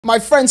My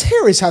friends,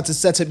 here is how to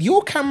set up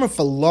your camera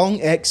for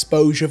long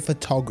exposure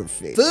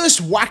photography.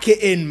 First, whack it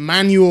in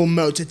manual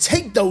mode to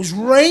take those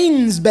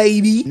reins,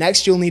 baby.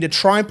 Next, you'll need a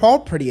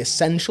tripod, pretty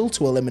essential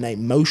to eliminate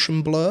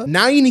motion blur.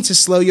 Now you need to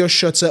slow your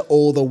shutter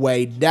all the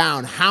way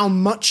down. How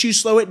much you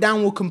slow it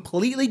down will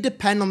completely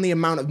depend on the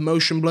amount of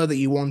motion blur that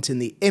you want in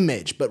the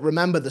image. But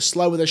remember, the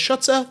slower the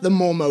shutter, the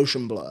more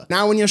motion blur.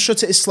 Now, when your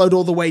shutter is slowed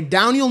all the way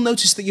down, you'll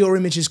notice that your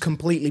image is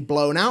completely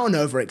blown out and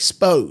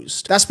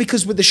overexposed. That's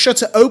because with the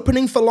shutter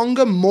opening for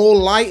longer, more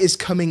light is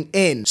coming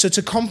in. So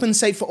to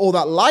compensate for all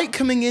that light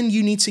coming in,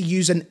 you need to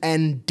use an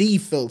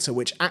ND filter,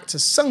 which acts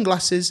as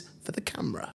sunglasses for the camera.